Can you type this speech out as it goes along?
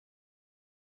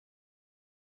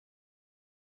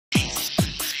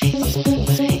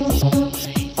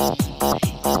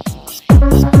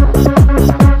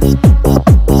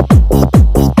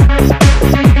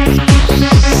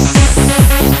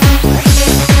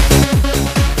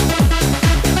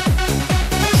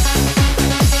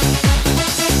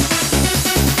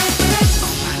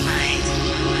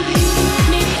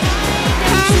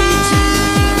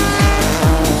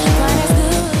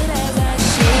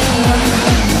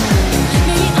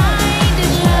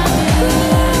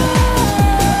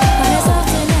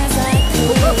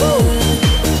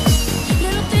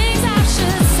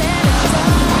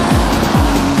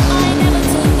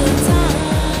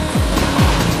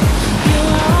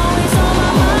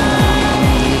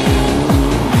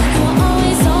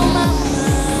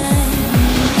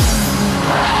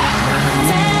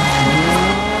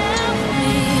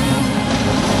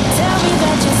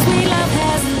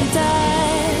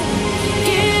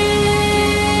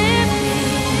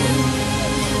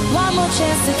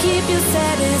chance to keep you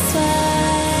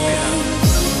satisfied.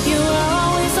 You are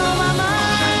always on my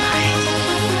mind.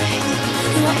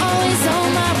 You are always on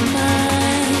my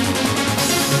mind.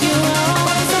 You are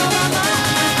always on my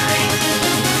mind.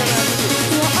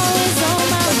 You are always on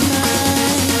my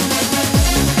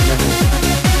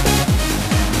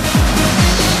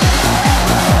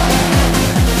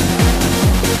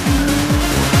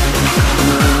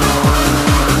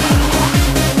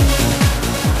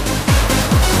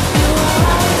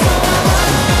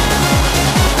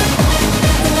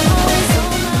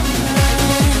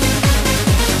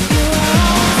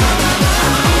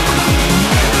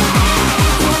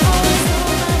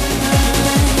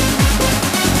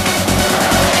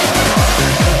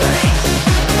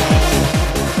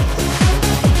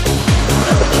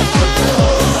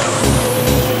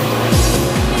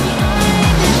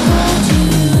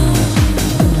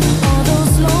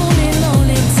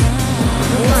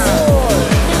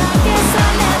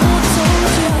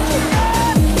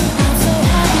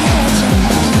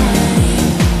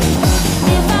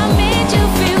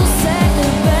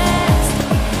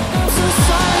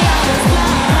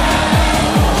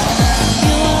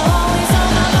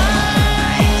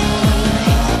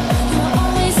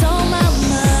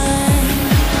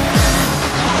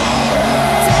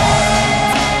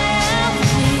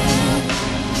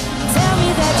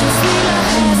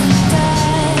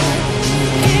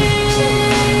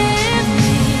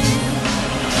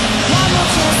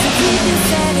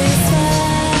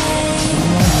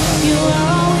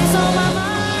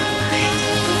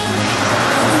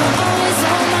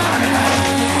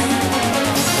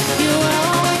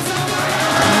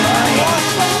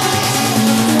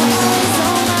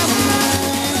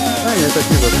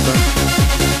такие вот, да.